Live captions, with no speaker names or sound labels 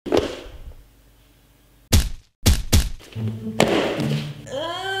I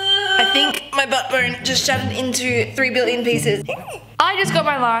think my butt bone just shattered into 3 billion pieces. I just got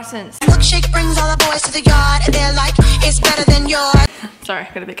my license. Milkshake brings all the boys to the yard and they're like, it's better than yours. Sorry,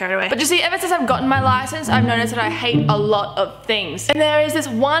 got a bit carried away. But you see, ever since I've gotten my license, I've noticed that I hate a lot of things. And there is this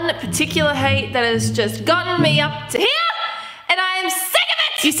one particular hate that has just gotten me up to here, and I am sick of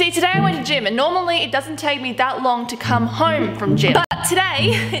it! You see, today I went to gym, and normally it doesn't take me that long to come home from gym. But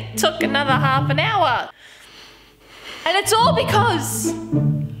today, it took another half an hour. And it's all because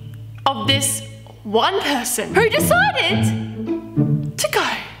of this one person who decided to go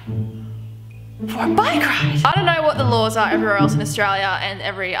for a bike ride. I don't know what the laws are everywhere else in Australia and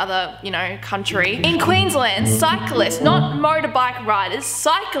every other, you know, country. In Queensland, cyclists, not motorbike riders,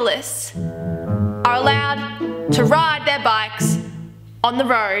 cyclists are allowed to ride their bikes on the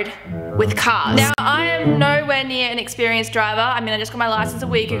road with cars. Now, I am nowhere near an experienced driver. I mean, I just got my license a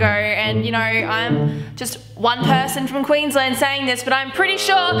week ago, and you know, I'm just one person from Queensland saying this, but I'm pretty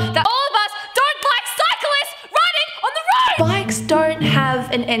sure that all of us don't like cyclists riding on the road! Bikes don't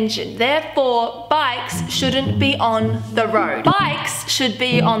have an engine, therefore bikes shouldn't be on the road. Bikes should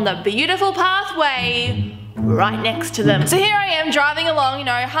be on the beautiful pathway right next to them. So here I am driving along, you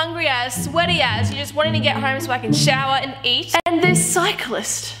know, hungry as, sweaty as, you're just wanting to get home so I can shower and eat. And this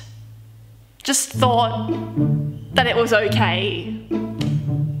cyclist just thought that it was okay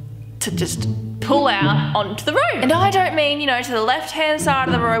to just pull out onto the road. And I don't mean, you know, to the left-hand side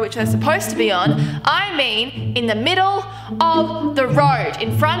of the road, which they're supposed to be on. I mean in the middle of the road,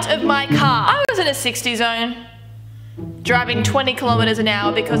 in front of my car. I was in a 60 zone, driving 20 kilometers an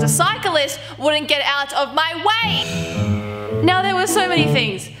hour because a cyclist wouldn't get out of my way. Now, there were so many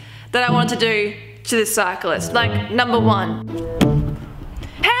things that I wanted to do to this cyclist. Like, number one,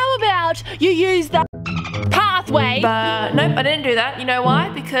 how about you use the pathway? But nope, I didn't do that. You know why?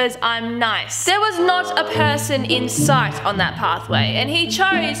 Because I'm nice. There was not a person in sight on that pathway, and he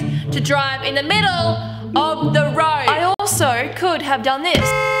chose to drive in the middle of the road. I also could have done this,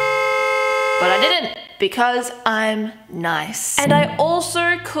 but I didn't, because I'm nice. And I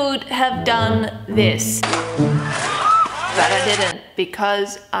also could have done this, but I didn't,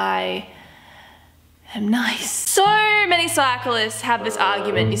 because I am nice. So many cyclists have this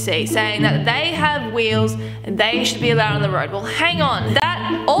argument, you see, saying that they have wheels and they should be allowed on the road. Well, hang on.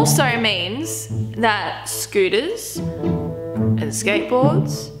 That also means that scooters and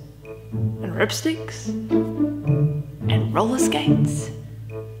skateboards and ripsticks and roller skates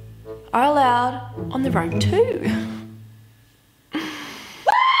are allowed on the road too.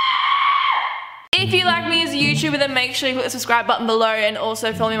 If you like me as a YouTuber, then make sure you click the subscribe button below and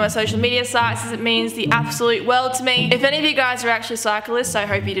also follow me on my social media sites, as it means the absolute world to me. If any of you guys are actually cyclists, I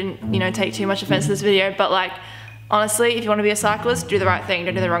hope you didn't, you know, take too much offense to this video, but like, honestly, if you want to be a cyclist, do the right thing,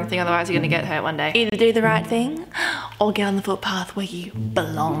 don't do the wrong thing, otherwise you're gonna get hurt one day. Either do the right thing, or get on the footpath where you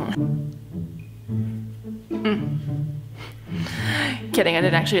belong. Kidding, I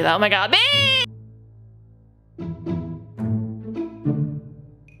didn't actually do that. Oh my god.